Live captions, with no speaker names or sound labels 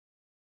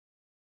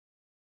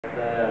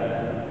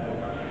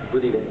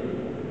Good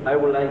evening. I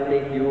would like to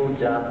take you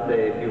just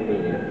a few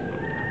minutes.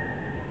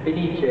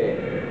 Fenice,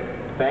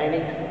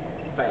 Phoenix,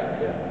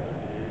 Fang,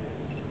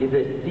 is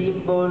a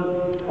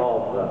symbol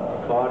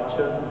of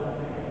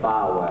fortune,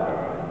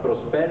 power,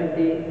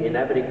 prosperity in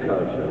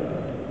agriculture.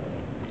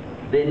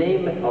 The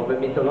name of a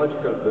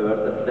mythological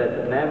bird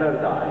that never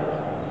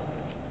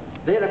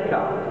dies. They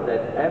account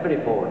that every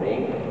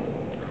morning,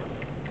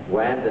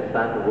 when the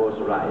sun was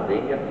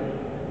rising,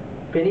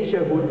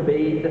 Phoenicia would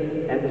bathe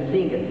and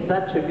sing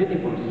such a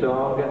beautiful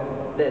song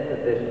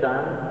that the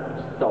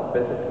sun stopped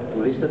to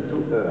listen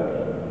to her.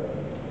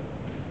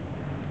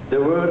 The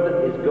world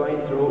is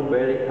going through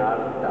very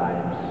hard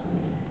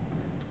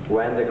times,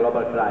 when the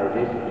global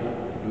crisis,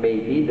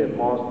 maybe the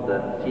most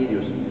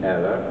serious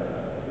ever,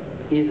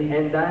 is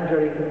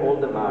endangering all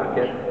the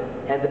markets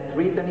and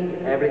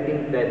threatening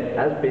everything that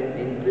has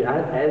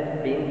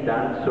been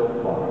done so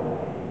far.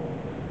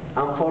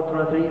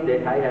 Unfortunately,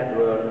 the high-end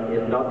world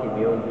is not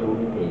immune to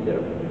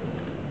either.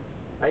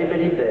 I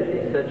believe that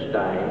in such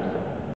times,